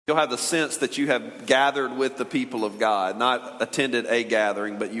you'll have the sense that you have gathered with the people of God, not attended a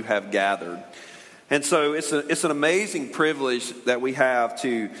gathering, but you have gathered. And so it's an amazing privilege that we have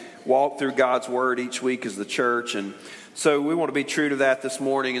to walk through God's Word each week as the church. And so we want to be true to that this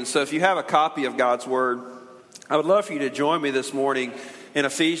morning. And so if you have a copy of God's Word, I would love for you to join me this morning in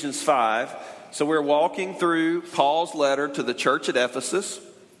Ephesians 5. So we're walking through Paul's letter to the church at Ephesus.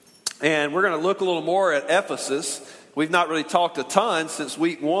 And we're going to look a little more at Ephesus. We've not really talked a ton since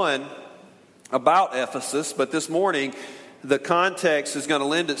week 1 about Ephesus. But this morning, the context is going to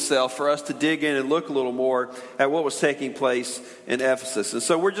lend itself for us to dig in and look a little more at what was taking place in Ephesus. And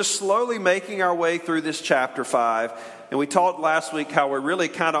so we're just slowly making our way through this chapter 5. And we talked last week how we're really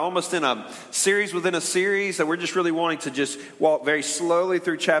kind of almost in a series within a series, that we're just really wanting to just walk very slowly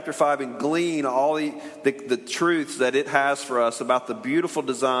through chapter 5 and glean all the truths that it has for us about the beautiful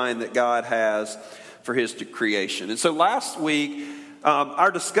design that God has for His creation. And so last week,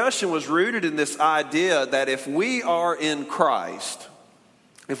 our discussion was rooted in this idea that if we are in Christ,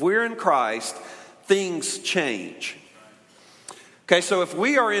 things change. Okay, so if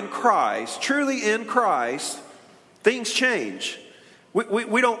we are in Christ, truly in Christ, things change.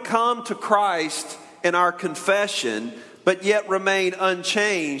 We don't come to Christ in our confession, but yet remain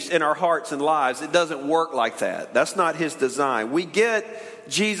unchanged in our hearts and lives. It doesn't work like that. That's not His design. We get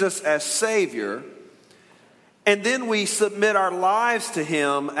Jesus as Savior, and then we submit our lives to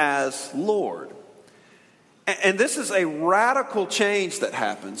Him as Lord. And this is a radical change that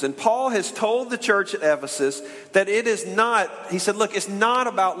happens. And Paul has told the church at Ephesus that it is not, he said, look, it's not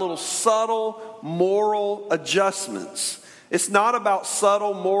about little subtle moral adjustments. It's not about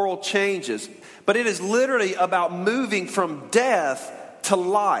subtle moral changes. But it is literally about moving from death to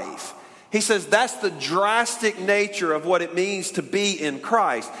life. He says that's the drastic nature of what it means to be in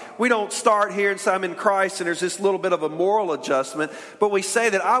Christ. We don't start here and say I'm in Christ and there's this little bit of a moral adjustment. But we say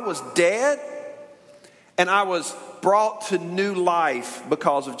that I was dead and I was brought to new life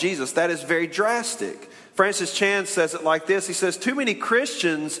because of Jesus. That is very drastic. Francis Chan says it like this. He says, too many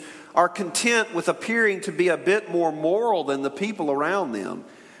Christians are content with appearing to be a bit more moral than the people around them.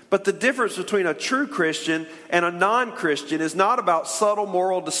 But the difference between a true Christian and a non-Christian is not about subtle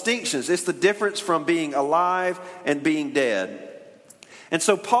moral distinctions. It's the difference from being alive and being dead. And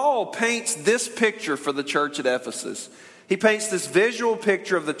so Paul paints this picture for the church at Ephesus. He paints this visual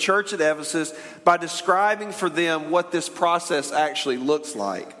picture of the church at Ephesus by describing for them what this process actually looks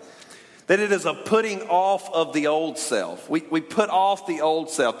like. That it is a putting off of the old self. We put off the old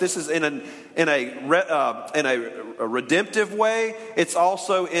self. This is in a redemptive way. It's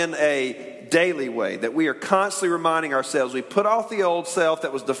also in a daily way, that we are constantly reminding ourselves. We put off the old self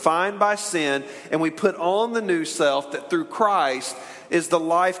that was defined by sin, and we put on the new self that through Christ is the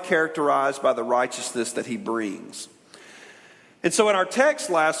life characterized by the righteousness that He brings. And so in our text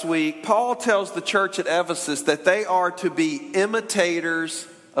last week, Paul tells the church at Ephesus that they are to be imitators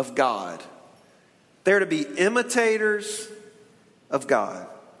of God. They're to be imitators of God.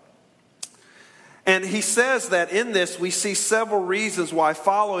 And he says that in this we see several reasons why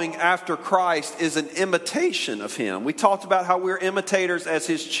following after Christ is an imitation of Him. We talked about how we're imitators as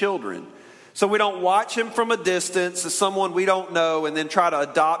His children. So we don't watch Him from a distance as someone we don't know and then try to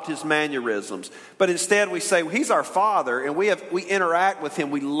adopt His mannerisms. But instead we say, well, He's our Father, and we interact with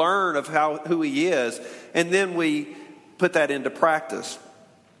Him. We learn of who He is, and then we put that into practice.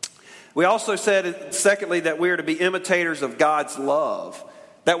 We also said, secondly, that we are to be imitators of God's love.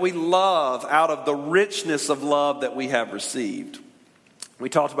 That we love out of the richness of love that we have received. We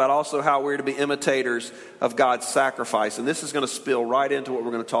talked about also how we're to be imitators of God's sacrifice. And this is going to spill right into what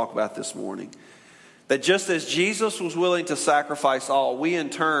we're going to talk about this morning. That just as Jesus was willing to sacrifice all, we in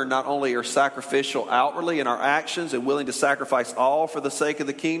turn not only are sacrificial outwardly in our actions and willing to sacrifice all for the sake of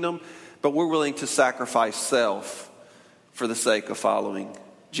the kingdom, but we're willing to sacrifice self for the sake of following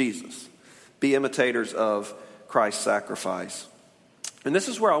Jesus. Be imitators of Christ's sacrifice. And this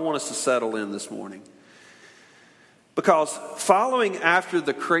is where I want us to settle in this morning. Because following after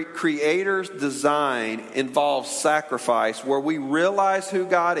the Creator's design involves sacrifice, where we realize who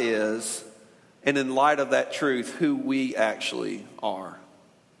God is, and in light of that truth, who we actually are.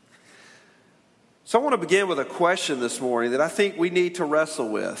 So I want to begin with a question this morning that I think we need to wrestle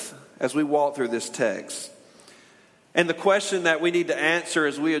with as we walk through this text. And the question that we need to answer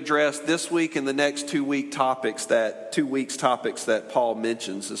as we address this week and the next 2 weeks topics that Paul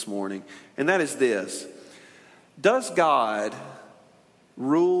mentions this morning. And that is this. Does God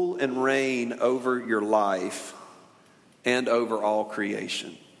rule and reign over your life and over all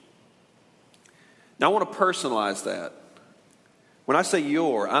creation? Now I want to personalize that. When I say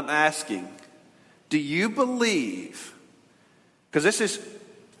I'm asking, do you believe, because this is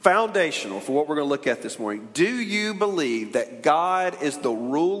foundational for what we're going to look at this morning. Do you believe that God is the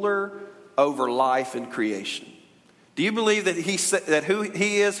ruler over life and creation? Do you believe that He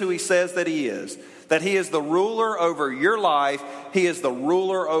is who He says that He is? That He is the ruler over your life. He is the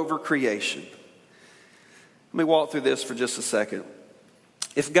ruler over creation. Let me walk through this for just a second.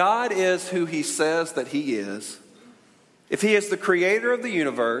 If God is who He says that He is, if He is the creator of the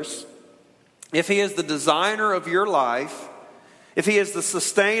universe, if He is the designer of your life, if He is the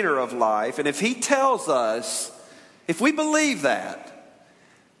sustainer of life, and if He tells us, if we believe that,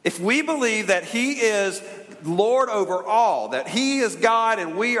 if we believe that He is Lord over all, that He is God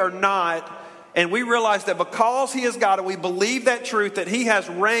and we are not, and we realize that because He is God and we believe that truth, that He has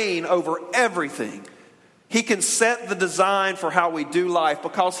reign over everything, He can set the design for how we do life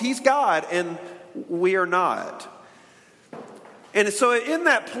because He's God and we are not. And so in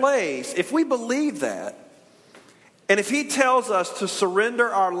that place, if we believe that, and if He tells us to surrender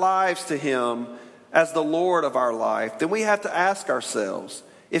our lives to Him as the Lord of our life, then we have to ask ourselves,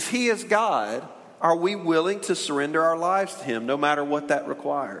 if He is God, are we willing to surrender our lives to Him no matter what that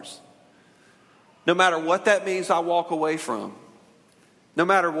requires? No matter what that means I walk away from. No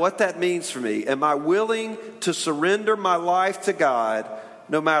matter what that means for me, am I willing to surrender my life to God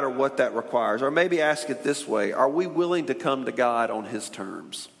no matter what that requires? Or maybe ask it this way, are we willing to come to God on His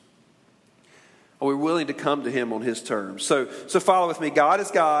terms? Are we willing to come to Him on His terms? So follow with me. God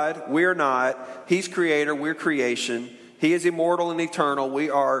is God. We're not. He's creator. We're creation. He is immortal and eternal.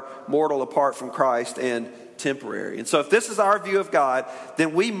 We are mortal apart from Christ and temporary. And so if this is our view of God,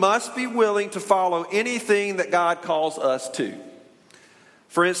 then we must be willing to follow anything that God calls us to.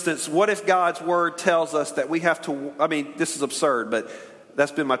 For instance, what if God's word tells us that we have to, this is absurd, but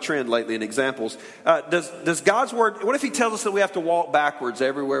that's been my trend lately in examples. Does God's word, what if He tells us that we have to walk backwards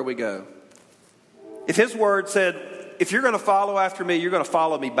everywhere we go? If His word said, if you're going to follow after me, you're going to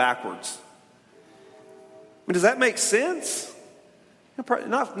follow me backwards. Does that make sense?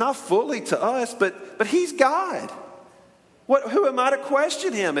 Not fully to us, but He's God. Who am I to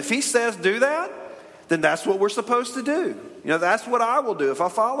question Him? If He says do that, then that's what we're supposed to do. That's what I will do if I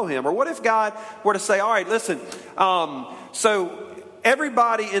follow Him. Or what if God were to say, all right, listen, so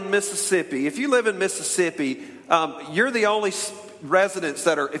everybody in Mississippi, if you live in Mississippi, you're the only residents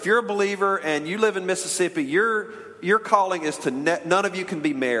that are, if you're a believer and you live in Mississippi, your calling is to, none of you can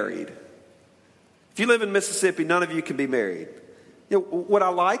be married. If you live in Mississippi, none of you can be married. Would I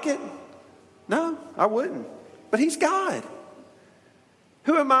like it? No, I wouldn't. But He's God.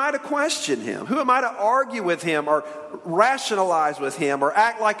 Who am I to question Him? Who am I to argue with Him or rationalize with Him or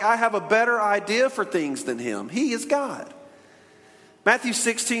act like I have a better idea for things than Him? He is God. Matthew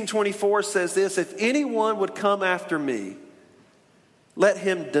 16:24 says this, if anyone would come after me, let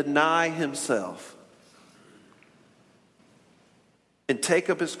him deny himself and take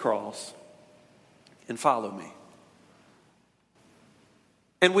up his cross and follow me.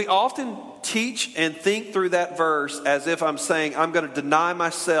 And we often teach and think through that verse as if I'm saying I'm going to deny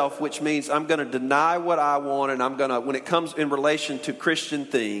myself, which means I'm going to deny what I want, and I'm going to, when it comes in relation to Christian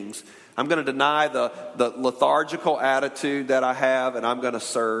things, I'm going to deny the lethargical attitude that I have, and I'm going to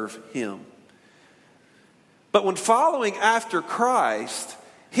serve Him. But when following after Christ,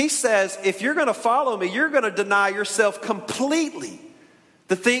 He says, if you're going to follow me, you're going to deny yourself completely.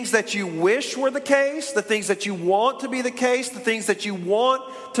 The things that you wish were the case, the things that you want to be the case, the things that you want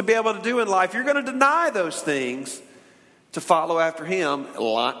to be able to do in life, you're going to deny those things to follow after Him,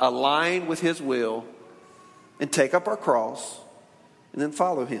 align with His will, and take up our cross, and then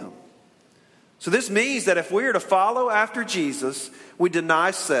follow Him. So this means that if we are to follow after Jesus, we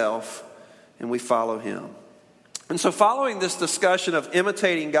deny self and we follow Him. And so following this discussion of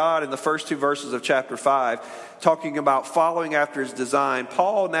imitating God in the first two verses of chapter 5, talking about following after His design,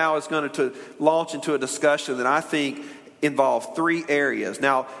 Paul now is going to launch into a discussion that I think involves three areas.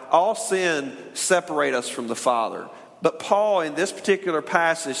 Now, all sin separates us from the Father. But Paul, in this particular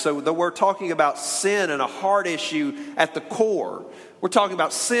passage, so though we're talking about sin and a heart issue at the core, we're talking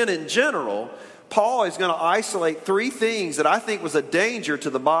about sin in general, Paul is going to isolate three things that I think was a danger to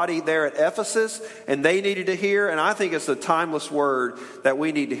the body there at Ephesus, and they needed to hear, and I think it's a timeless word that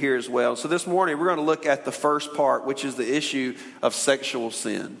we need to hear as well. So this morning we're going to look at the first part, which is the issue of sexual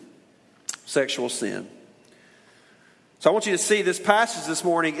sin. Sexual sin. So I want you to see this passage this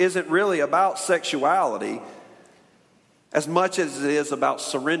morning isn't really about sexuality as much as it is about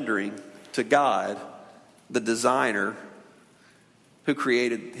surrendering to God, the designer who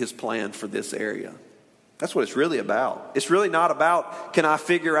created His plan for this area. That's what it's really about. It's really not about, can I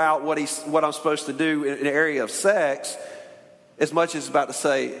figure out what I'm supposed to do in an area of sex, as much as it's about to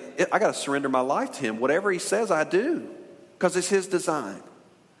say, I got to surrender my life to Him. Whatever He says, I do, because it's His design.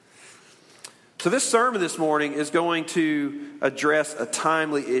 So this sermon this morning is going to address a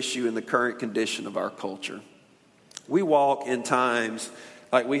timely issue in the current condition of our culture. We walk in times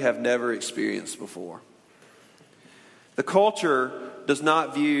like we have never experienced before. The culture does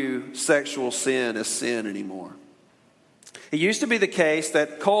not view sexual sin as sin anymore. It used to be the case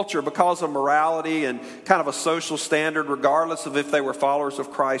that culture, because of morality and kind of a social standard, regardless of if they were followers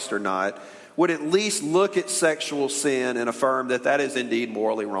of Christ or not, would at least look at sexual sin and affirm that that is indeed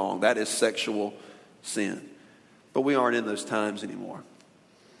morally wrong. That is sexual sin. But we aren't in those times anymore.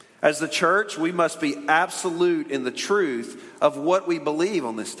 As the church, we must be absolute in the truth of what we believe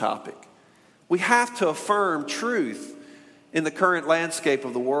on this topic. We have to affirm truth in the current landscape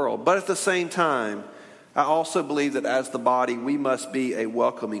of the world. But at the same time, I also believe that as the body, we must be a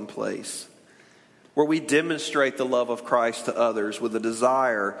welcoming place where we demonstrate the love of Christ to others with a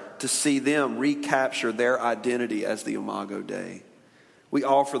desire to see them recapture their identity as the Imago Dei. We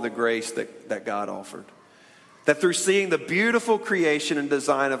offer the grace that God offered. That through seeing the beautiful creation and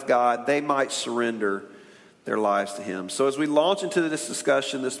design of God, they might surrender their lives to Him. So as we launch into this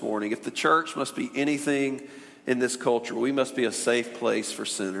discussion this morning, if the church must be anything in this culture, we must be a safe place for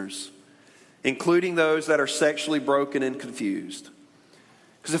sinners, including those that are sexually broken and confused.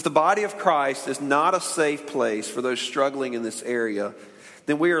 Because if the body of Christ is not a safe place for those struggling in this area,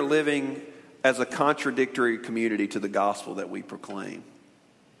 then we are living as a contradictory community to the gospel that we proclaim.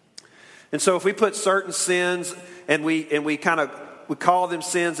 And so if we put certain sins and we call them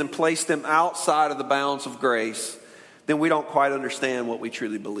sins and place them outside of the bounds of grace, then we don't quite understand what we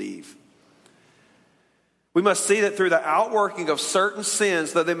truly believe. We must see that through the outworking of certain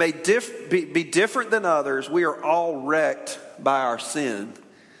sins, though they may be different than others, we are all wrecked by our sin.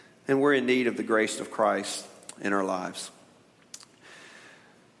 And we're in need of the grace of Christ in our lives.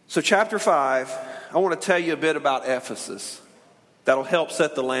 So chapter 5, I want to tell you a bit about Ephesus. That'll help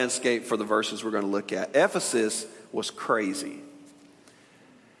set the landscape for the verses we're going to look at. Ephesus was crazy.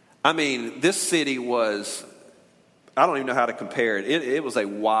 I mean, this city was, I don't even know how to compare it. It was a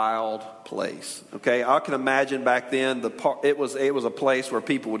wild place. Okay, I can imagine back then it was a place where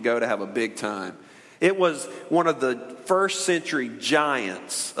people would go to have a big time. It was one of the first century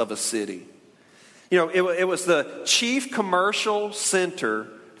giants of a city. You know, it was the chief commercial center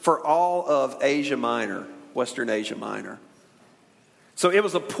for all of Asia Minor, Western Asia Minor. So it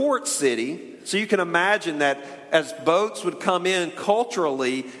was a port city. So you can imagine that as boats would come in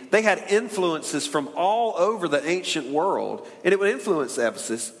culturally, they had influences from all over the ancient world, and it would influence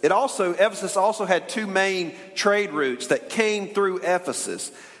Ephesus. Ephesus also had two main trade routes that came through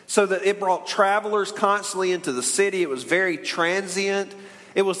Ephesus, so that it brought travelers constantly into the city. It was very transient.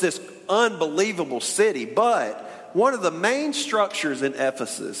 It was this unbelievable city. But one of the main structures in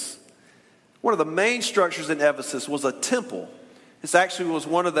Ephesus was a temple. This actually was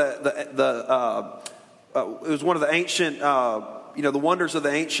one of the ancient, the wonders of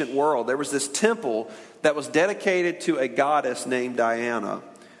the ancient world. There was this temple that was dedicated to a goddess named Diana,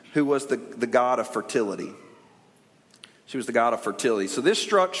 who was the god of fertility. She was the god of fertility. So this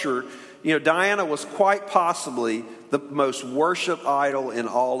structure, Diana was quite possibly the most worshipped idol in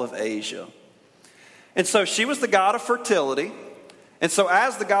all of Asia. And so she was the god of fertility. And so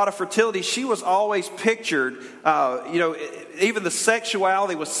as the god of fertility, she was always pictured, even the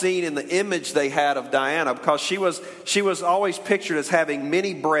sexuality was seen in the image they had of Diana, because she was always pictured as having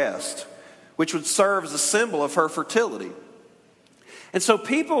many breasts, which would serve as a symbol of her fertility. And so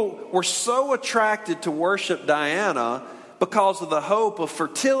people were so attracted to worship Diana because of the hope of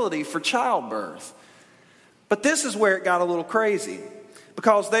fertility for childbirth. But this is where it got a little crazy.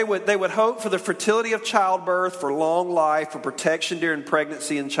 Because they would hope for the fertility of childbirth, for long life, for protection during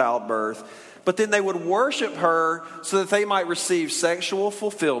pregnancy and childbirth. But then they would worship her so that they might receive sexual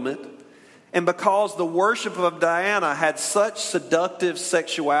fulfillment. And because the worship of Diana had such seductive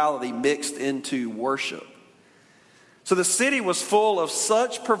sexuality mixed into worship. So the city was full of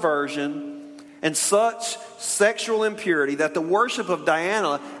such perversion and such sexual impurity that the worship of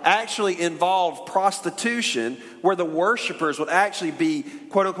Diana actually involved prostitution, where the worshipers would actually be,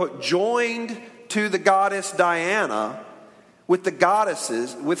 quote unquote, joined to the goddess Diana with the goddess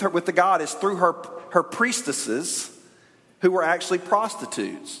through her priestesses, who were actually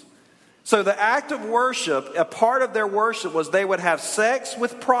prostitutes. So the act of worship, a part of their worship was they would have sex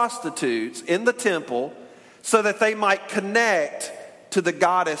with prostitutes in the temple so that they might connect to the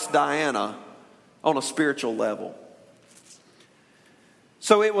goddess Diana on a spiritual level.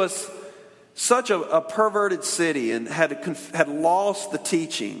 So it was such a perverted city, and had lost the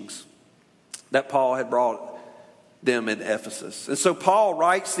teachings that Paul had brought them in Ephesus. And so Paul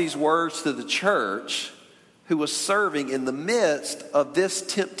writes these words to the church who was serving in the midst of this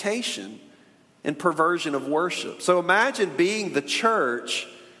temptation and perversion of worship. So imagine being the church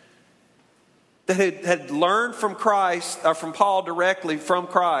that had learned from Christ, or from Paul directly from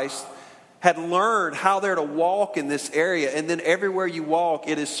Christ, had learned how they're to walk in this area. And then everywhere you walk,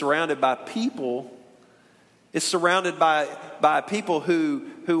 it is surrounded by people. It's surrounded by people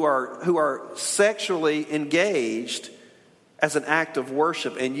who are sexually engaged as an act of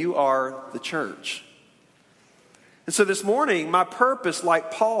worship, and you are the church. And so this morning, my purpose,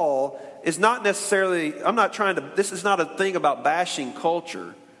 like Paul, is not necessarily, this is not a thing about bashing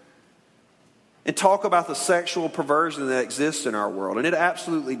culture and talk about the sexual perversion that exists in our world, and it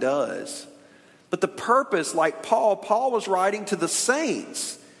absolutely does. But the purpose, like Paul was writing to the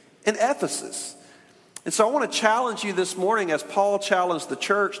saints in Ephesus. And so I want to challenge you this morning, as Paul challenged the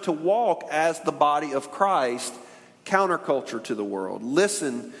church, to walk as the body of Christ, counterculture to the world.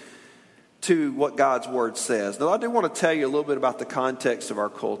 Listen to what God's word says. Now, I do want to tell you a little bit about the context of our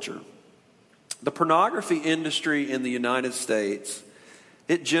culture. The pornography industry in the United States,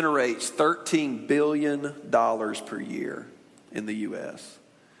 it generates $13 billion per year in the U.S.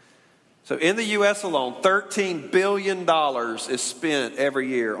 So in the U.S. alone, $13 billion is spent every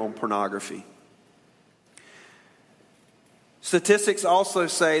year on pornography. Statistics also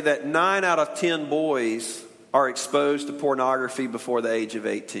say that 9 out of 10 boys are exposed to pornography before the age of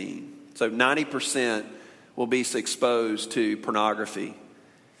 18. So 90% will be exposed to pornography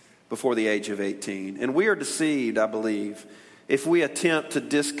before the age of 18. And we are deceived, I believe, if we attempt to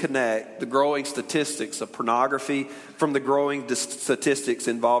disconnect the growing statistics of pornography from the growing statistics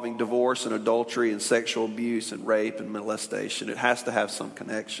involving divorce and adultery and sexual abuse and rape and molestation. It has to have some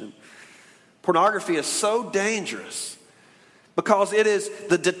connection. Pornography is so dangerous because it is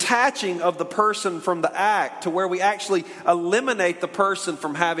the detaching of the person from the act to where we actually eliminate the person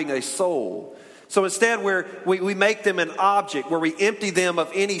from having a soul. So instead we make them an object where we empty them of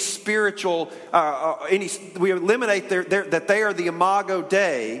any spiritual, we eliminate that they are the imago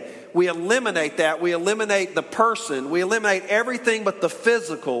Dei. We eliminate that. We eliminate the person. We eliminate everything but the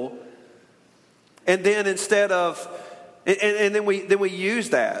physical. And then instead of, and then we use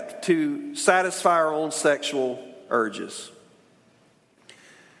that to satisfy our own sexual urges.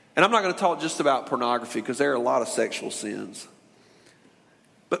 And I'm not going to talk just about pornography because there are a lot of sexual sins.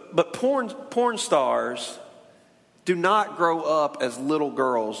 But porn stars do not grow up as little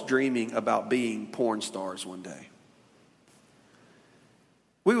girls dreaming about being porn stars one day.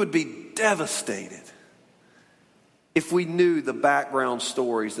 We would be devastated if we knew the background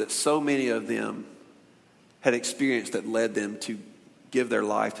stories that so many of them had experienced that led them to give their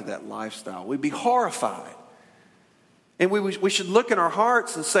life to that lifestyle. We'd be horrified. And we should look in our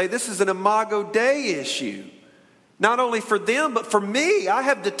hearts and say, this is an imago Dei issue. Not only for them, but for me. I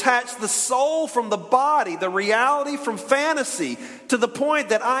have detached the soul from the body, the reality from fantasy, to the point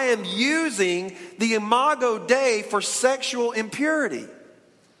that I am using the imago Dei for sexual impurity.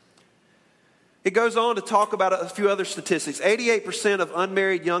 It goes on to talk about a few other statistics. 88% of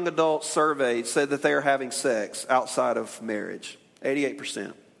unmarried young adults surveyed said that they are having sex outside of marriage.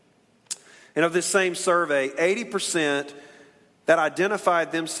 88%. And of this same survey, 80% that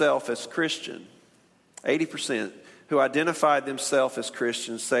identified themselves as Christian, 80% who identified themselves as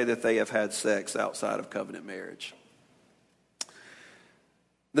Christians say that they have had sex outside of covenant marriage.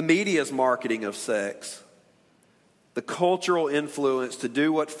 The media's marketing of sex, the cultural influence to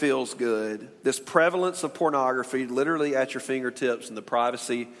do what feels good, this prevalence of pornography literally at your fingertips in the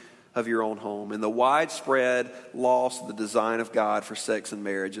privacy of your own home, and the widespread loss of the design of God for sex and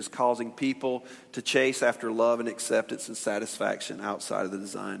marriage is causing people to chase after love and acceptance and satisfaction outside of the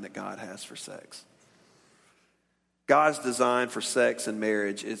design that God has for sex. God's design for sex and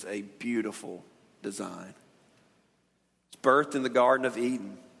marriage is a beautiful design. It's birthed in the Garden of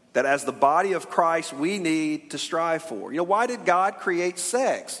Eden, that as the body of Christ we need to strive for. You know, why did God create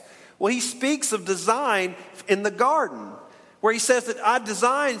sex? Well, he speaks of design in the garden, where he says that I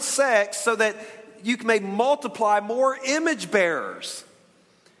designed sex so that you may multiply more image bearers.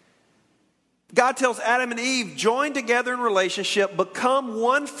 God tells Adam and Eve, join together in relationship, become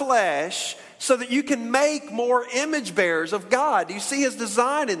one flesh, so that you can make more image bearers of God. Do you see his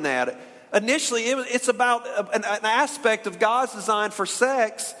design in that? Initially, it's about an aspect of God's design for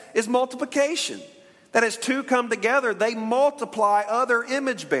sex is multiplication. That as two come together, they multiply other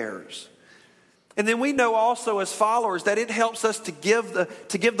image bearers. And then we know also as followers that it helps us to give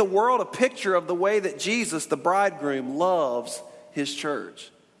the world a picture of the way that Jesus, the bridegroom, loves his church.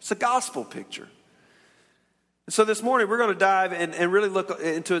 It's a gospel picture. So this morning we're going to dive and really look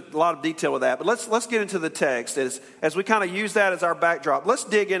into a lot of detail with that. But let's get into the text as we kind of use that as our backdrop. Let's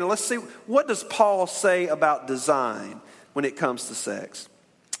dig in and let's see, what does Paul say about design when it comes to sex?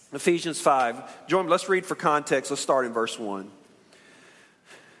 Ephesians 5. Join me, let's read for context. Let's start in verse 1.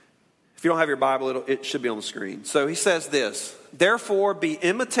 If you don't have your Bible, it should be on the screen. So he says this, "Therefore be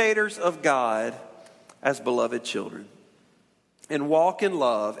imitators of God as beloved children, and walk in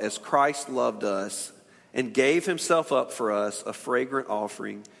love as Christ loved us and gave himself up for us, a fragrant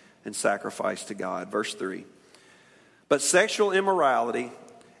offering and sacrifice to God." Verse 3. "But sexual immorality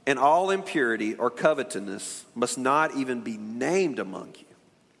and all impurity or covetousness must not even be named among you,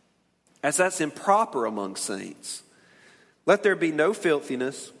 as that's improper among saints. Let there be no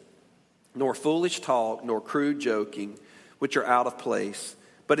filthiness, nor foolish talk, nor crude joking, which are out of place,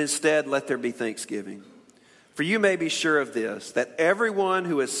 but instead let there be thanksgiving. For you may be sure of this, that everyone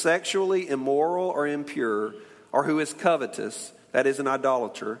who is sexually immoral or impure, or who is covetous, that is an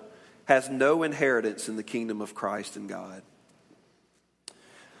idolater, has no inheritance in the kingdom of Christ and God.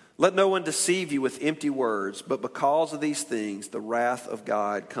 Let no one deceive you with empty words, but because of these things, the wrath of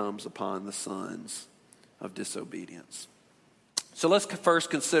God comes upon the sons of disobedience." So let's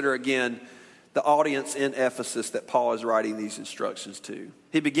first consider again the audience in Ephesus that Paul is writing these instructions to.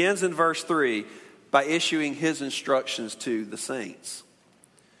 He begins in verse 3 by issuing his instructions to the saints.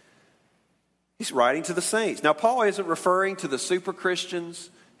 He's writing to the saints. Now, Paul isn't referring to the super Christians.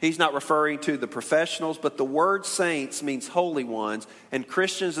 He's not referring to the professionals, but the word saints means holy ones, and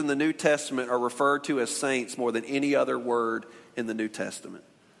Christians in the New Testament are referred to as saints more than any other word in the New Testament.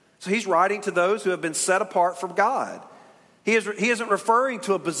 So he's writing to those who have been set apart from God. He isn't referring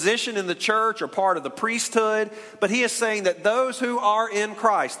to a position in the church or part of the priesthood, but he is saying that those who are in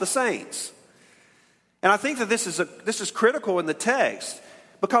Christ, the saints. And I think that this is critical in the text,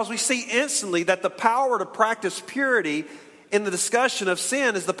 because we see instantly that the power to practice purity in the discussion of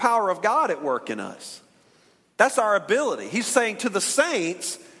sin is the power of God at work in us. That's our ability. He's saying to the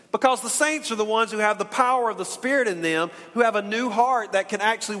saints, because the saints are the ones who have the power of the Spirit in them, who have a new heart that can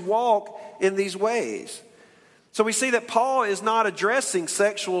actually walk in these ways. So we see that Paul is not addressing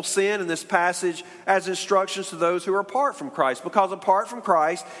sexual sin in this passage as instructions to those who are apart from Christ. Because apart from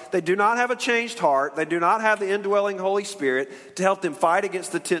Christ, they do not have a changed heart. They do not have the indwelling Holy Spirit to help them fight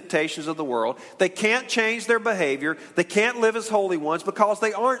against the temptations of the world. They can't change their behavior. They can't live as holy ones because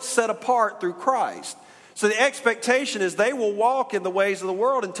they aren't set apart through Christ. So the expectation is they will walk in the ways of the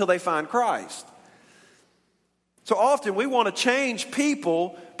world until they find Christ. So often we want to change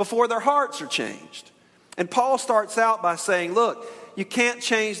people before their hearts are changed. And Paul starts out by saying, look, you can't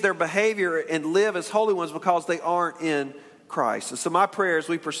change their behavior and live as holy ones because they aren't in Christ. And so my prayer as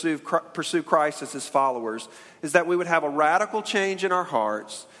we pursue Christ as his followers is that we would have a radical change in our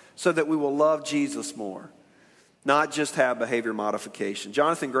hearts so that we will love Jesus more, not just have behavior modification.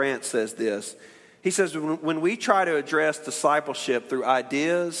 Jonathan Grant says this. He says, when we try to address discipleship through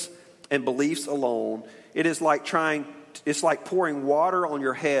ideas and beliefs alone, it's like pouring water on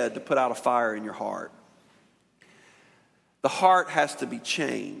your head to put out a fire in your heart. The heart has to be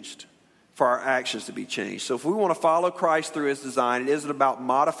changed for our actions to be changed. So if we want to follow Christ through his design, it isn't about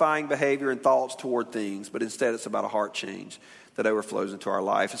modifying behavior and thoughts toward things, but instead it's about a heart change that overflows into our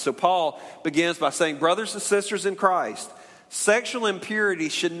life. And so Paul begins by saying, brothers and sisters in Christ, sexual impurity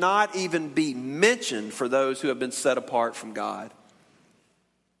should not even be mentioned for those who have been set apart from God.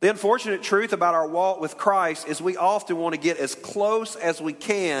 The unfortunate truth about our walk with Christ is we often want to get as close as we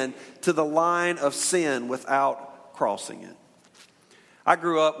can to the line of sin without crossing it. I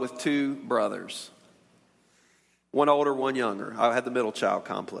grew up with two brothers, one older, one younger. I had the middle child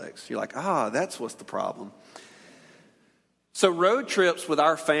complex. You're like, that's what's the problem. So road trips with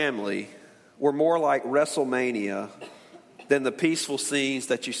our family were more like WrestleMania than the peaceful scenes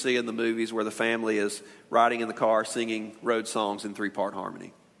that you see in the movies where the family is riding in the car singing road songs in 3-part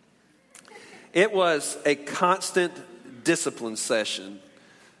harmony. It was a constant discipline session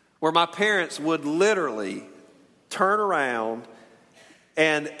where my parents would literally turn around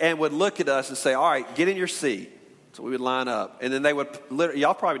and would look at us and say, all right, get in your seat. So we would line up. And then they would literally,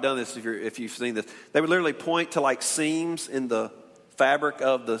 y'all probably done this if you've seen this. They would literally point to like seams in the fabric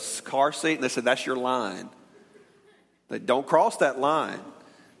of the car seat. And they said, that's your line. They don't cross that line.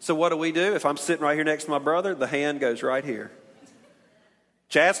 So what do? If I'm sitting right here next to my brother, the hand goes right here.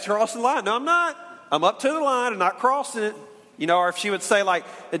 Chad's crossing the line. No, I'm not. I'm up to the line and not crossing it. You know, or if she would say like,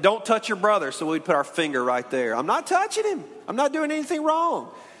 don't touch your brother. So we'd put our finger right there. I'm not touching him. I'm not doing anything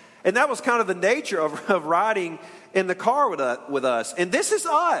wrong. And that was kind of the nature of riding in the car with us. And this is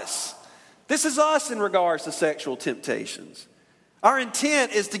us. This is us in regards to sexual temptations. Our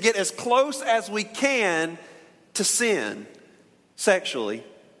intent is to get as close as we can to sin sexually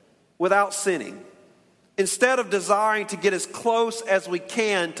without sinning, instead of desiring to get as close as we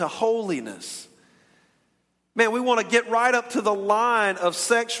can to holiness. Man, we want to get right up to the line of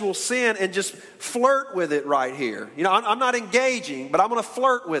sexual sin and just flirt with it right here. You know, I'm not engaging, but I'm going to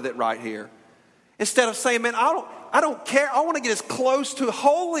flirt with it right here. Instead of saying, man, I don't care. I want to get as close to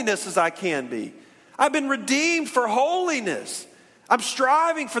holiness as I can be. I've been redeemed for holiness. I'm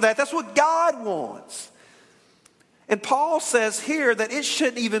striving for that. That's what God wants. And Paul says here that it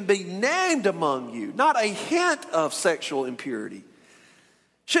shouldn't even be named among you. Not a hint of sexual impurity.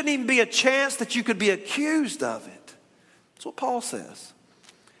 Shouldn't even be a chance that you could be accused of it. That's what Paul says.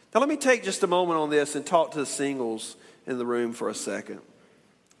 Now let me take just a moment on this and talk to the singles in the room for a second.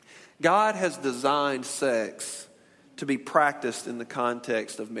 God has designed sex to be practiced in the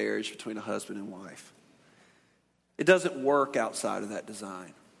context of marriage between a husband and wife. It doesn't work outside of that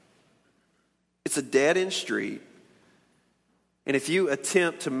design. It's a dead-end street. And if you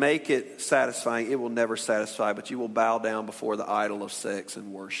attempt to make it satisfying, it will never satisfy, but you will bow down before the idol of sex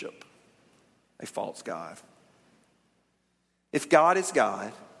and worship a false god. If God is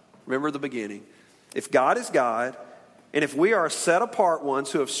God, remember the beginning, if God is God, and if we are set apart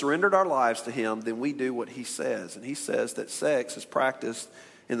ones who have surrendered our lives to Him, then we do what He says. And He says that sex is practiced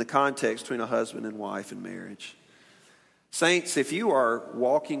in the context between a husband and wife in marriage. Saints, if you are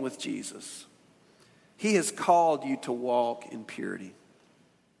walking with Jesus, He has called you to walk in purity.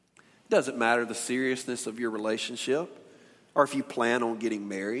 It doesn't matter the seriousness of your relationship or if you plan on getting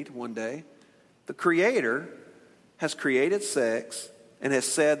married one day. The Creator has created sex and has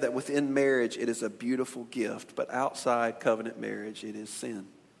said that within marriage it is a beautiful gift, but outside covenant marriage it is sin.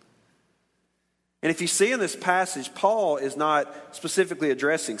 And if you see in this passage, Paul is not specifically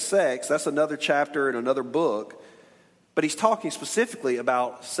addressing sex. That's another chapter in another book. But he's talking specifically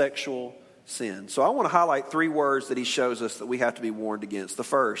about sexual sin. So I want to highlight three words that he shows us that we have to be warned against. The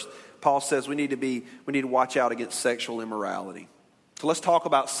first, Paul says we need to watch out against sexual immorality. So let's talk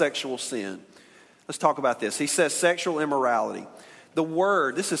about sexual sin. Let's talk about this. He says sexual immorality. The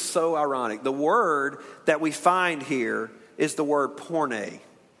word, this is so ironic. The word that we find here is the word porne.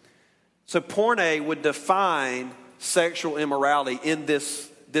 So porne would define sexual immorality in this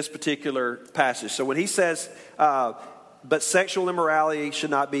particular passage. So when he says, but sexual immorality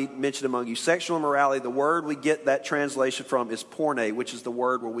should not be mentioned among you. Sexual immorality, the word we get that translation from is porne, which is the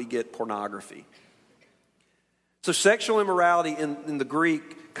word where we get pornography. So sexual immorality in the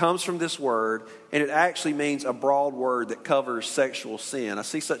Greek comes from this word, and it actually means a broad word that covers sexual sin. I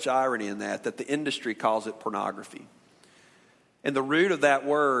see such irony in that the industry calls it pornography. And the root of that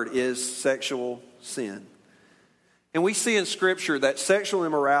word is sexual sin. And we see in Scripture that sexual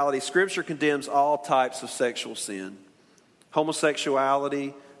immorality, Scripture condemns all types of sexual sin.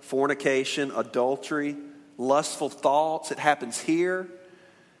 Homosexuality, fornication, adultery, lustful thoughts. It happens here.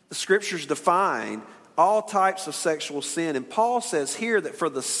 The Scriptures define all types of sexual sin. And Paul says here that for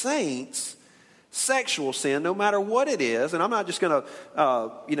the saints, sexual sin, no matter what it is, and I'm not just going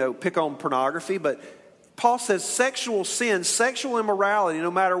to pick on pornography, but Paul says sexual sin, sexual immorality,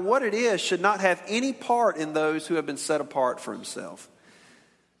 no matter what it is, should not have any part in those who have been set apart for Himself.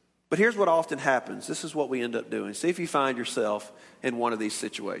 But here's what often happens. This is what we end up doing. See if you find yourself in one of these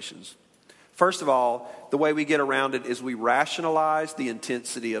situations. First of all, the way we get around it is we rationalize the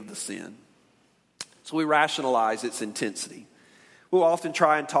intensity of the sin. So we rationalize its intensity. We'll often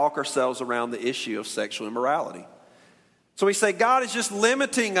try and talk ourselves around the issue of sexual immorality. So we say, God is just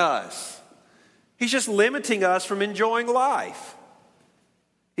limiting us. He's just limiting us from enjoying life.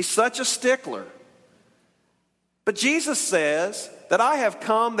 He's such a stickler. But Jesus says that I have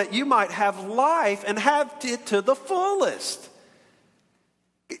come that you might have life and have it to the fullest.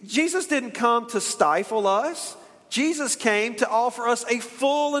 Jesus didn't come to stifle us. Jesus came to offer us a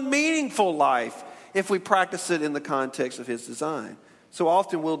full and meaningful life if we practice it in the context of His design. So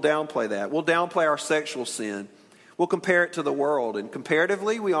often we'll downplay that. We'll downplay our sexual sin. We'll compare it to the world. And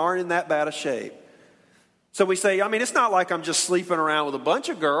comparatively, we aren't in that bad a shape. So we say, it's not like I'm just sleeping around with a bunch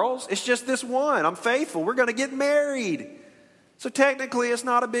of girls. It's just this one. I'm faithful. We're going to get married. So technically, it's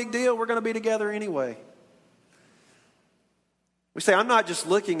not a big deal. We're going to be together anyway. We say, I'm not just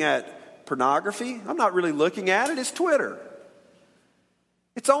looking at pornography. I'm not really looking at it. It's Twitter.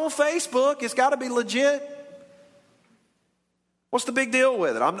 It's on Facebook. It's got to be legit. What's the big deal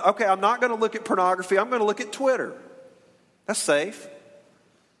with it? I'm not going to look at pornography. I'm going to look at Twitter. That's safe.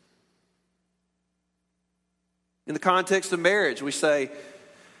 In the context of marriage, we say,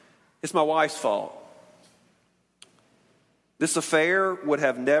 it's my wife's fault. This affair would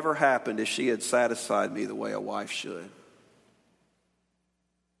have never happened if she had satisfied me the way a wife should.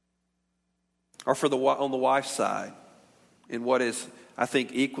 Or on the wife's side, in what is, I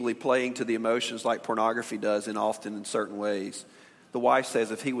think, equally playing to the emotions like pornography does, and often in certain ways. The wife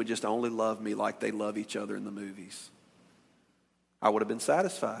says, if he would just only love me like they love each other in the movies, I would have been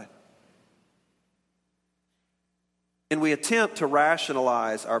satisfied. And we attempt to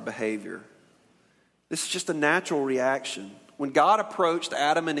rationalize our behavior. This is just a natural reaction. When God approached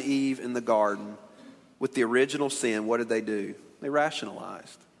Adam and Eve in the garden with the original sin, what did they do? They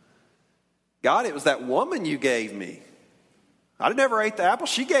rationalized. God, it was that woman you gave me. I never ate the apple.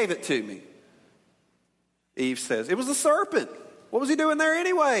 She gave it to me. Eve says, it was the serpent. What was he doing there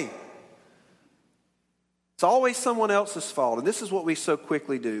anyway? It's always someone else's fault. And this is what we so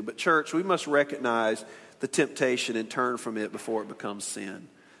quickly do. But church, we must recognize the temptation and turn from it before it becomes sin.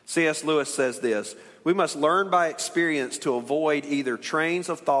 C.S. Lewis says this: we must learn by experience to avoid either trains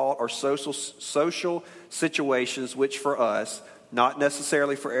of thought or social situations which for us, not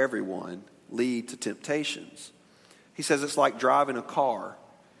necessarily for everyone, lead to temptations. He says it's like driving a car.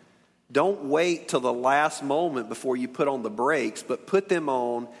 Don't wait till the last moment before you put on the brakes, but put them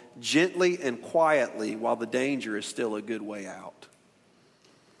on gently and quietly while the danger is still a good way out.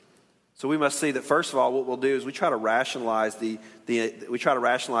 So we must see that, first of all, what we'll do is we try to rationalize the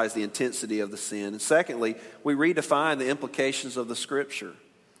intensity of the sin. And secondly, we redefine the implications of the Scripture.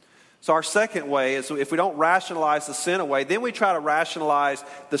 So our second way is, if we don't rationalize the sin away, then we try to rationalize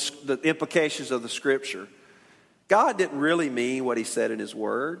the implications of the Scripture. God didn't really mean what he said in his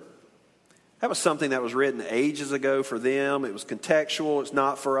Word. That was something that was written ages ago for them. It was contextual. It's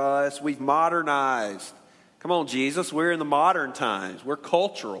not for us. We've modernized. Come on, Jesus. We're in the modern times. We're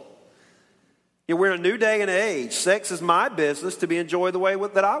cultural. You know, we're in a new day and age. Sex is my business to be enjoyed the way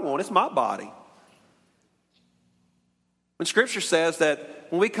that I want. It's my body. When Scripture says that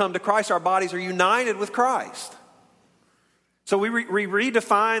when we come to Christ, our bodies are united with Christ. So we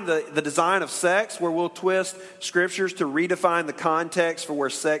redefine the design of sex, where we'll twist Scriptures to redefine the context for where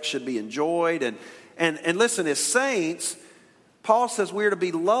sex should be enjoyed. And listen, as saints, Paul says we're to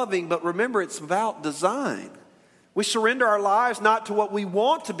be loving, but remember, it's about design. We surrender our lives not to what we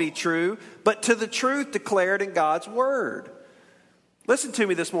want to be true, but to the truth declared in God's Word. Listen to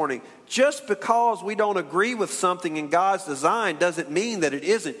me this morning. Just because we don't agree with something in God's design doesn't mean that it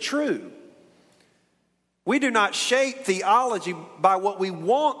isn't true. We do not shape theology by what we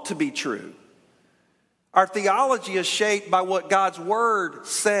want to be true. Our theology is shaped by what God's Word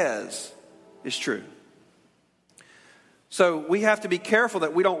says is true. So we have to be careful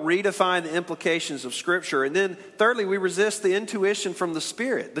that we don't redefine the implications of Scripture. And then thirdly, we resist the intuition from the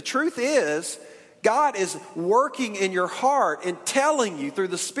Spirit. The truth is, God is working in your heart and telling you through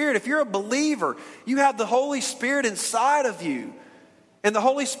the Spirit. If you're a believer, you have the Holy Spirit inside of you. And the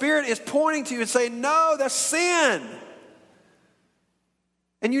Holy Spirit is pointing to you and saying, no, that's sin.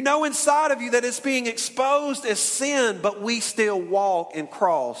 And you know inside of you that it's being exposed as sin, but we still walk and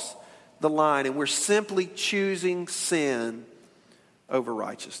cross the line. And we're simply choosing sin over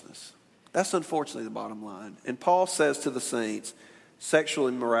righteousness. That's unfortunately the bottom line. And Paul says to the saints, sexual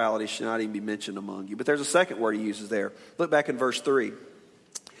immorality should not even be mentioned among you. But there's a second word he uses there. Look back in verse 3.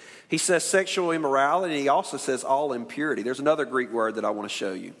 He says sexual immorality, and he also says all impurity. There's another Greek word that I want to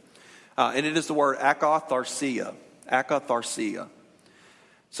show you. And it is the word akatharsia. Akatharsia.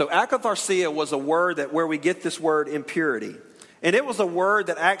 So akatharsia was a word where we get this word impurity. And it was a word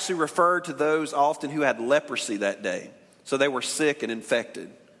that actually referred to those often who had leprosy that day. So they were sick and infected.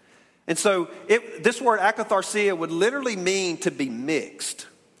 And so this word akatharsia would literally mean to be mixed.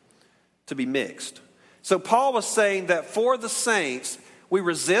 To be mixed. So Paul was saying that for the saints, we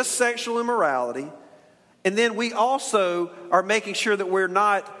resist sexual immorality, and then we also are making sure that we're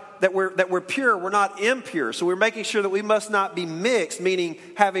pure, we're not impure. So we're making sure that we must not be mixed, meaning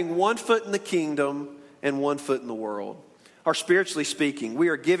having one foot in the kingdom and one foot in the world. Or spiritually speaking, we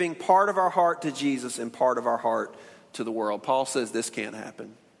are giving part of our heart to Jesus and part of our heart to the world. Paul says this can't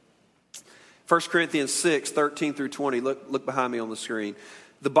happen. 1 Corinthians 6, 13 through 20, look behind me on the screen.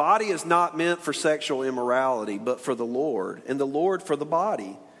 The body is not meant for sexual immorality, but for the Lord, and the Lord for the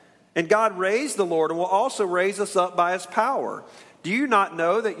body. And God raised the Lord and will also raise us up by his power. Do you not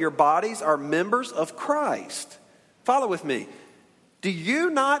know that your bodies are members of Christ? Follow with me. Do you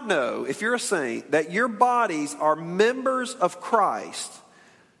not know, if you're a saint, that your bodies are members of Christ?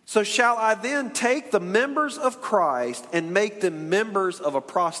 So shall I then take the members of Christ and make them members of a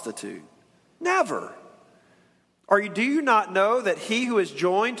prostitute? Never. Or do you not know that he who is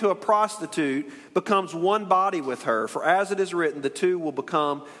joined to a prostitute becomes one body with her? For as it is written, the two will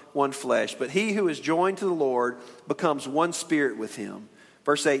become one flesh. But he who is joined to the Lord becomes one spirit with him.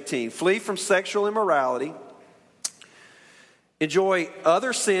 Verse 18, flee from sexual immorality. Enjoy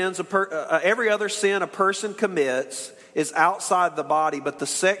other sins. Every other sin a person commits is outside the body, but the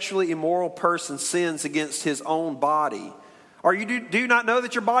sexually immoral person sins against his own body. Or do you not know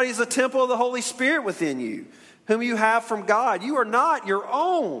that your body is a temple of the Holy Spirit within you, whom you have from God? You are not your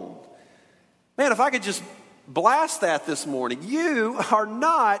own. Man, if I could just blast that this morning. You are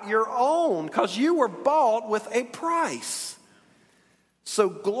not your own because you were bought with a price. So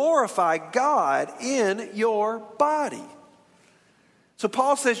glorify God in your body. So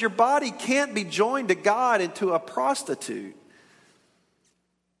Paul says your body can't be joined to God and to a prostitute.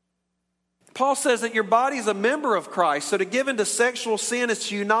 Paul says that your body is a member of Christ. So to give into sexual sin is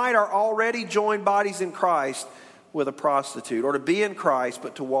to unite our already joined bodies in Christ with a prostitute. Or to be in Christ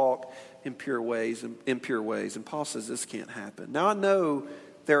but to walk in impure ways. And Paul says this can't happen. Now I know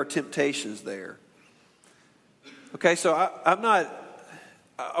there are temptations there. Okay, so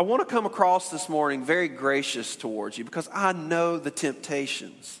I want to come across this morning very gracious towards you because I know the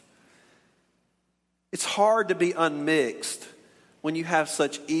temptations. It's hard to be unmixed when you have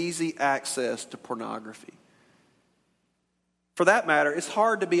such easy access to pornography. For that matter, it's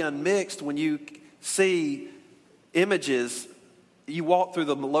hard to be unmixed when you see images. You walk through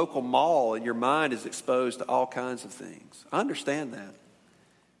the local mall and your mind is exposed to all kinds of things. I understand that.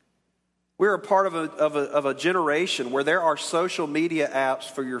 We're a part of a generation where there are social media apps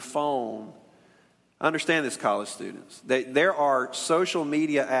for your phone. I understand this, college students. There are social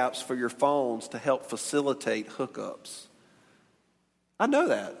media apps for your phones to help facilitate hookups. I know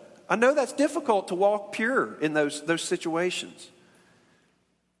that. I know that's difficult to walk pure in those situations.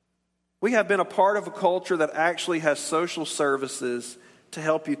 We have been a part of a culture that actually has social services to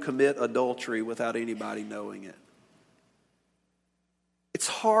help you commit adultery without anybody knowing it. It's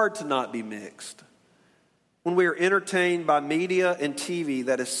hard to not be mixed when we are entertained by media and TV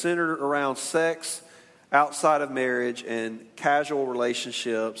that is centered around sex outside of marriage and casual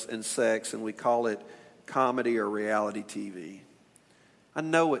relationships and sex, and we call it comedy or reality TV. I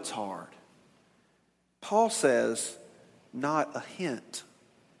know it's hard. Paul says, not a hint.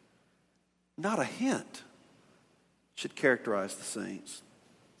 Not a hint should characterize the saints.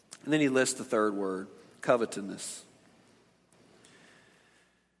 And then he lists the third word, covetousness.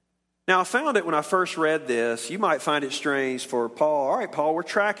 Now, I found it when I first read this. You might find it strange for Paul. All right, Paul, we're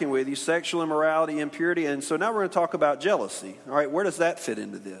tracking with you, sexual immorality, impurity, and so now we're going to talk about jealousy. All right, where does that fit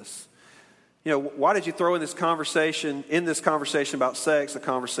into this? You know, why did you throw in this conversation about sex, a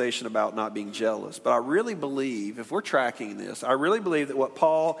conversation about not being jealous? But I really believe, if we're tracking this, I really believe that what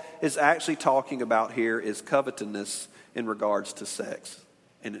Paul is actually talking about here is covetousness in regards to sex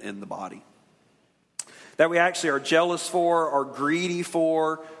in the body. That we actually are jealous for or greedy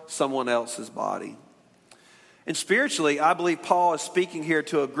for someone else's body. And spiritually, I believe Paul is speaking here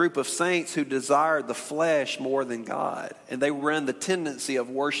to a group of saints who desired the flesh more than God. And they were in the tendency of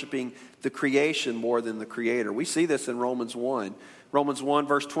worshiping the creation more than the Creator. We see this in Romans 1. Romans 1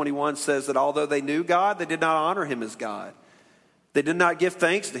 verse 21 says that although they knew God, they did not honor Him as God. They did not give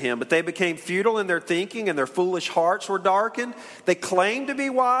thanks to Him, but they became futile in their thinking and their foolish hearts were darkened. They claimed to be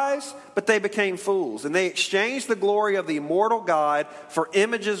wise, but they became fools. And they exchanged the glory of the immortal God for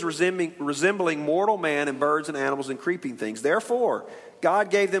images resembling mortal man and birds and animals and creeping things. Therefore, God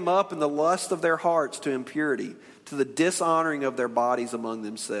gave them up in the lust of their hearts to impurity, to the dishonoring of their bodies among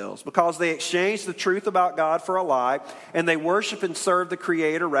themselves, because they exchanged the truth about God for a lie, and they worship and serve the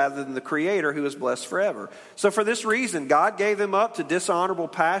Creator rather than the Creator who is blessed forever. So for this reason, God gave them up to dishonorable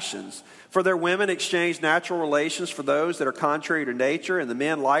passions. For their women exchanged natural relations for those that are contrary to nature, and the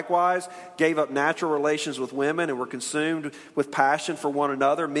men likewise gave up natural relations with women and were consumed with passion for one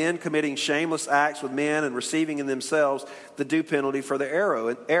another, men committing shameless acts with men and receiving in themselves the due penalty for their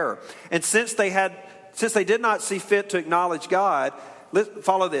error. And since they did not see fit to acknowledge God,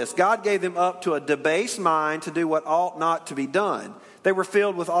 follow this. God gave them up to a debased mind to do what ought not to be done. They were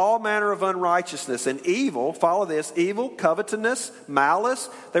filled with all manner of unrighteousness and evil. Follow this. Evil, covetousness, malice.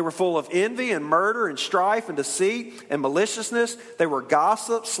 They were full of envy and murder and strife and deceit and maliciousness. They were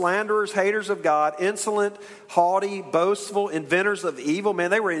gossips, slanderers, haters of God, insolent, haughty, boastful, inventors of evil.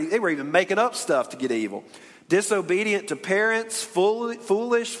 Man, they were even making up stuff to get evil. Disobedient to parents,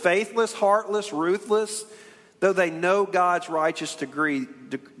 foolish, faithless, heartless, ruthless. Though they know God's righteous decree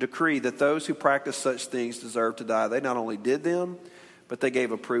that those who practice such things deserve to die, they not only did them, but they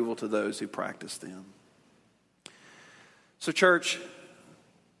gave approval to those who practiced them. So, church,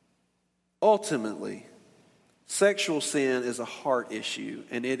 ultimately, sexual sin is a heart issue,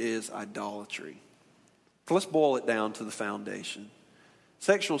 and it is idolatry. So let's boil it down to the foundation.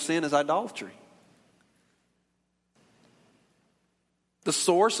 Sexual sin is idolatry. The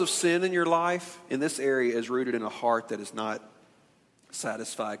source of sin in your life in this area is rooted in a heart that is not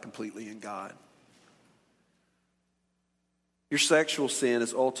satisfied completely in God. Your sexual sin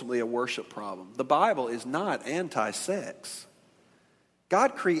is ultimately a worship problem. The Bible is not anti-sex.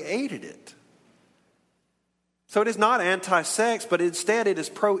 God created it. So it is not anti-sex, but instead it is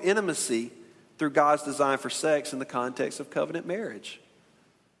pro-intimacy through God's design for sex in the context of covenant marriage.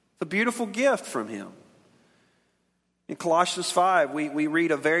 It's a beautiful gift from him. In Colossians 5, we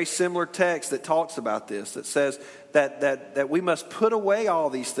read a very similar text that talks about this, that says that we must put away all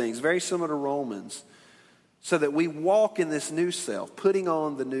these things, very similar to Romans, so that we walk in this new self, putting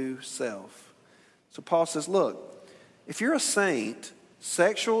on the new self. So Paul says, look, if you're a saint,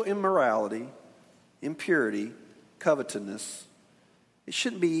 sexual immorality, impurity, covetousness, it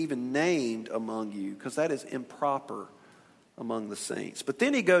shouldn't be even named among you, because that is improper among the saints. But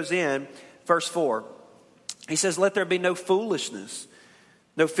then he goes in, verse 4, he says, let there be no foolishness,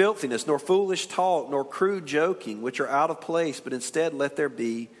 no filthiness, nor foolish talk, nor crude joking, which are out of place, but instead let there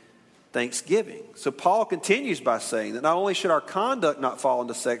be thanksgiving. So Paul continues by saying that not only should our conduct not fall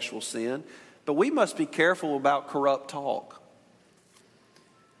into sexual sin, but we must be careful about corrupt talk.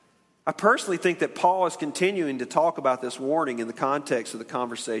 I personally think that Paul is continuing to talk about this warning in the context of the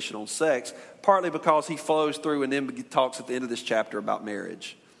conversation on sex, partly because he flows through and then talks at the end of this chapter about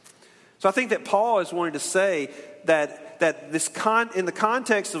marriage. So I think that Paul is wanting to say that in the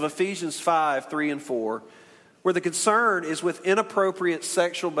context of Ephesians 5, 3 and 4, where the concern is with inappropriate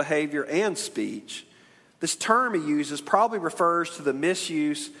sexual behavior and speech, this term he uses probably refers to the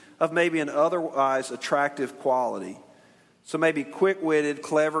misuse of maybe an otherwise attractive quality. So maybe quick-witted,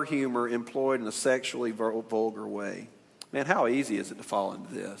 clever humor employed in a sexually vulgar way. Man, how easy is it to fall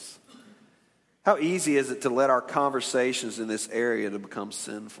into this? How easy is it to let our conversations in this area to become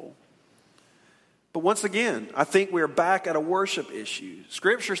sinful? But once again, I think we're back at a worship issue.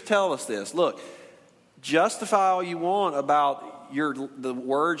 Scriptures tell us this. Look, justify all you want about the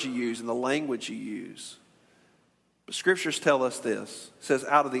words you use and the language you use. But Scriptures tell us this. It says,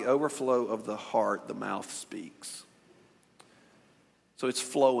 out of the overflow of the heart, the mouth speaks. So it's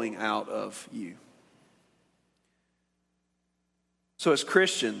flowing out of you. So as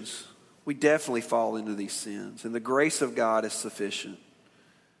Christians, we definitely fall into these sins, and the grace of God is sufficient.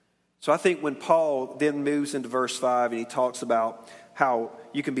 So I think when Paul then moves into verse 5 and he talks about how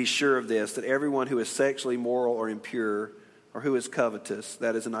you can be sure of this, that everyone who is sexually immoral or impure, or who is covetous,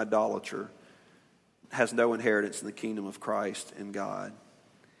 that is an idolater, has no inheritance in the kingdom of Christ and God.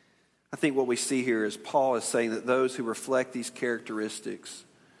 I think what we see here is Paul is saying that those who reflect these characteristics,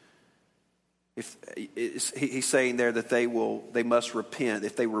 he's saying there that they must repent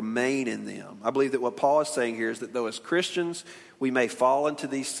if they remain in them. I believe that what Paul is saying here is that though as Christians we may fall into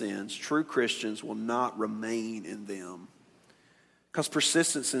these sins, true Christians will not remain in them. Because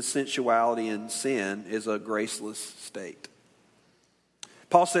persistence in sensuality and sin is a graceless state.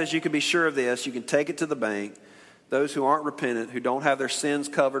 Paul says you can be sure of this, you can take it to the bank. Those who aren't repentant, who don't have their sins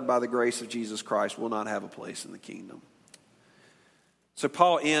covered by the grace of Jesus Christ, will not have a place in the kingdom. So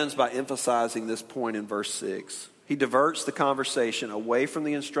Paul ends by emphasizing this point in verse 6. He diverts the conversation away from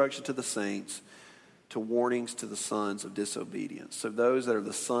the instruction to the saints to warnings to the sons of disobedience. So those that are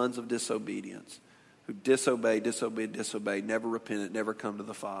the sons of disobedience, who disobey, never repentant, never come to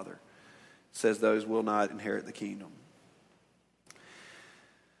the Father, says those will not inherit the kingdom.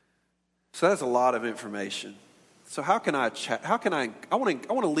 So that's a lot of information. So how can I want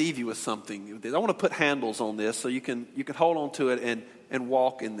to leave you with something. I want to put handles on this so you can hold on to it and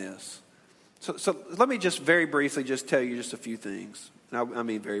walk in this. So let me just very briefly just tell you just a few things. And I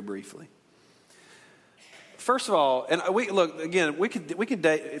mean very briefly. First of all, and we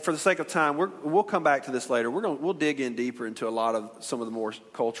could for the sake of time, we'll come back to this later. We'll dig in deeper into some of the more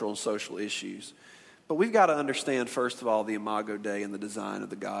cultural and social issues. But we've got to understand first of all the Imago Dei and the design of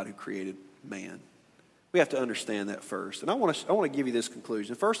the God who created man. We have to understand that first. And I want to give you this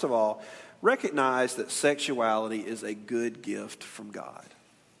conclusion. First of all, recognize that sexuality is a good gift from God.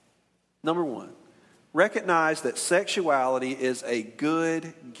 Number one, recognize that sexuality is a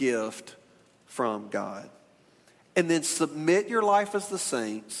good gift from God. And then submit your life as the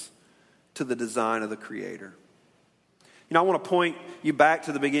saints to the design of the Creator. You know, I want to point you back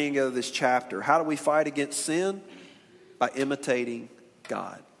to the beginning of this chapter. How do we fight against sin? By imitating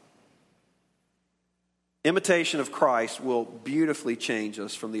God. Imitation of Christ will beautifully change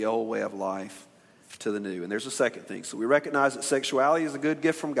us from the old way of life to the new. And there's a second thing. So we recognize that sexuality is a good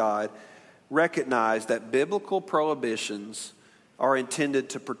gift from God. Recognize that biblical prohibitions are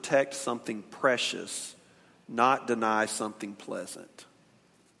intended to protect something precious, not deny something pleasant.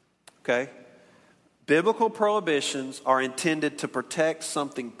 Okay? Biblical prohibitions are intended to protect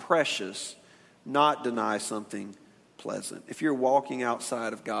something precious, not deny something pleasant. If you're walking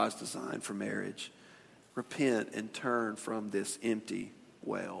outside of God's design for marriage, repent and turn from this empty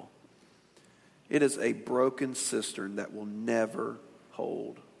well. It is a broken cistern that will never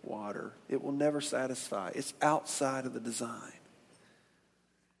hold water. It will never satisfy. It's outside of the design.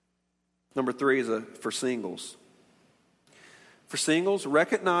 Number 3 is for singles. For singles,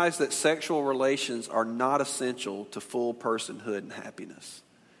 recognize that sexual relations are not essential to full personhood and happiness.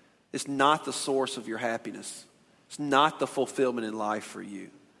 It's not the source of your happiness. It's not the fulfillment in life for you.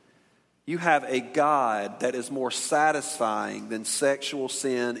 You have a God that is more satisfying than sexual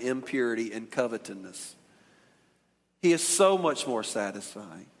sin, impurity, and covetousness. He is so much more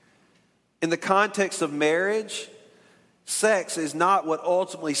satisfying. In the context of marriage, sex is not what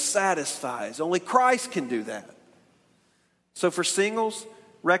ultimately satisfies. Only Christ can do that. So for singles,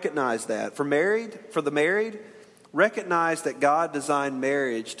 recognize that. For the married, recognize that God designed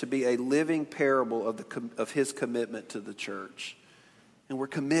marriage to be a living parable of His commitment to the church. And we're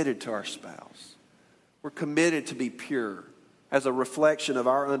committed to our spouse. We're committed to be pure as a reflection of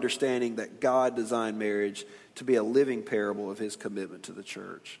our understanding that God designed marriage to be a living parable of His commitment to the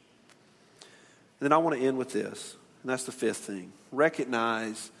church. And then I want to end with this, and that's the 5th thing.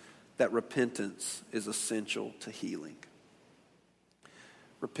 Recognize that repentance is essential to healing.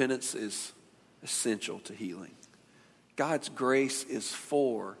 Repentance is essential to healing. God's grace is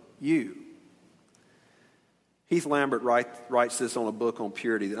for you. Heath Lambert writes this on a book on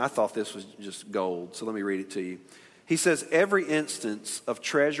purity, and I thought this was just gold, so let me read it to you. He says, every instance of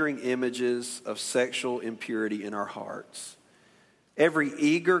treasuring images of sexual impurity in our hearts, every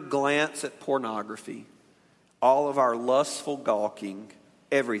eager glance at pornography, all of our lustful gawking,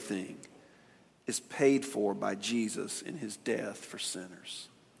 everything is paid for by Jesus in His death for sinners.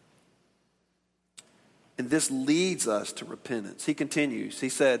 And this leads us to repentance. He continues. He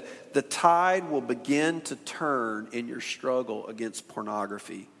said, the tide will begin to turn in your struggle against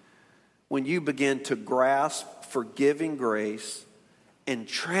pornography when you begin to grasp forgiving grace and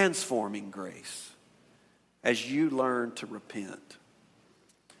transforming grace as you learn to repent,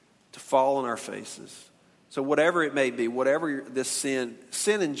 to fall on our faces. So whatever it may be, whatever this sin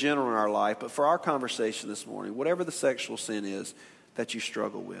in general in our life, but for our conversation this morning, whatever the sexual sin is that you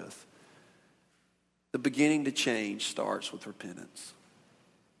struggle with, the beginning to change starts with repentance.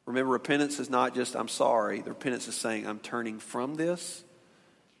 Remember, repentance is not just, I'm sorry. The repentance is saying, I'm turning from this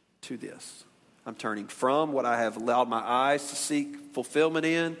to this. I'm turning from what I have allowed my eyes to seek fulfillment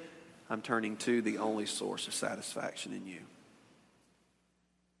in. I'm turning to the only source of satisfaction in you.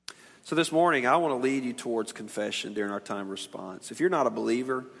 So this morning, I want to lead you towards confession during our time of response. If you're not a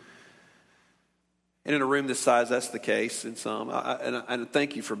believer, and in a room this size, that's the case in some. And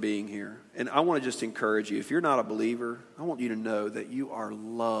thank you for being here. And I want to just encourage you. If you're not a believer, I want you to know that you are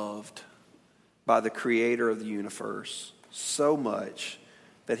loved by the Creator of the universe so much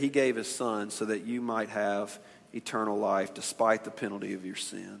that He gave His Son so that you might have eternal life despite the penalty of your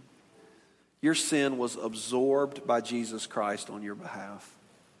sin. Your sin was absorbed by Jesus Christ on your behalf.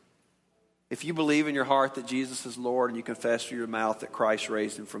 If you believe in your heart that Jesus is Lord and you confess with your mouth that Christ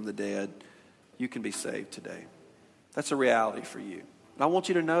raised Him from the dead, you can be saved today. That's a reality for you. And I want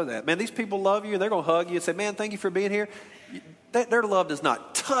you to know that. Man, these people love you and they're going to hug you and say, man, thank you for being here. Their love does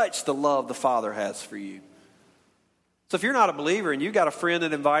not touch the love the Father has for you. So if you're not a believer and you got a friend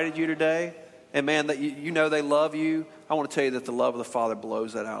that invited you today, and man, that you know they love you, I want to tell you that the love of the Father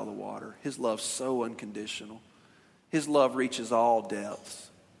blows that out of the water. His love's so unconditional. His love reaches all depths.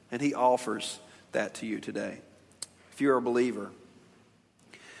 And He offers that to you today. If you're a believer,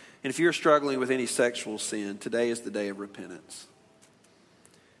 and if you're struggling with any sexual sin, today is the day of repentance.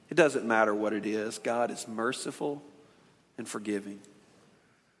 It doesn't matter what it is. God is merciful and forgiving.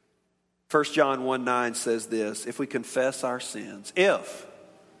 1 John 1:9 says this, if we confess our sins, if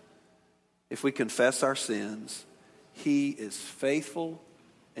we confess our sins, He is faithful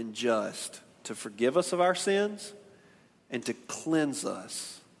and just to forgive us of our sins and to cleanse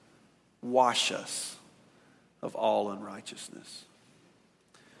us, wash us of all unrighteousness.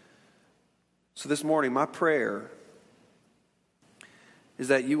 So this morning, my prayer is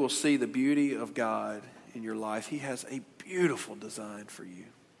that you will see the beauty of God in your life. He has a beautiful design for you.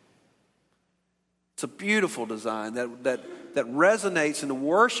 It's a beautiful design that resonates in the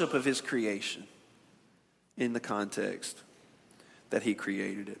worship of His creation in the context that He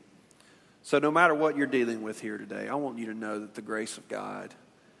created it. So no matter what you're dealing with here today, I want you to know that the grace of God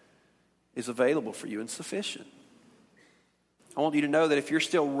is available for you and sufficient. I want you to know that if you're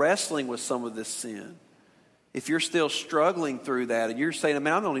still wrestling with some of this sin, if you're still struggling through that and you're saying,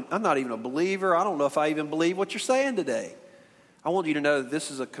 man, I'm not even a believer. I don't know if I even believe what you're saying today. I want you to know that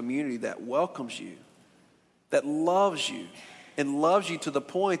this is a community that welcomes you, that loves you, and loves you to the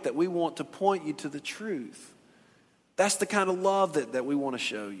point that we want to point you to the truth. That's the kind of love that we want to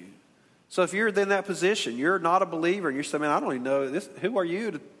show you. So if you're in that position, you're not a believer, and you're saying, man, I don't even know this. Who are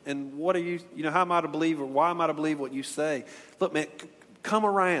you? And what are you, how am I to believe, or why am I to believe what you say? Look, man, come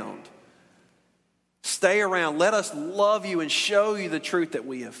around. Stay around. Let us love you and show you the truth that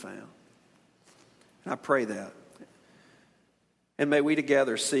we have found. And I pray that. And may we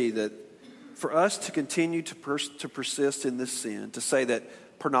together see that for us to continue to persist in this sin, to say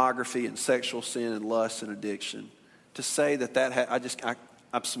that pornography and sexual sin and lust and addiction, to say that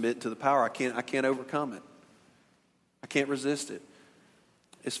I'm submitting to the power. I can't overcome it. I can't resist it.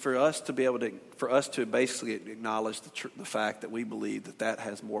 It's for us to be able to basically acknowledge the fact that we believe that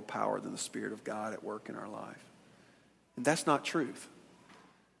has more power than the Spirit of God at work in our life. And that's not truth.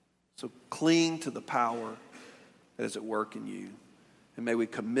 So cling to the power that is at work in you. And may we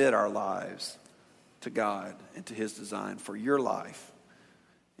commit our lives to God and to His design for your life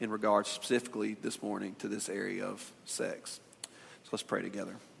in regards specifically this morning to this area of sex. So let's pray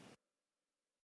together.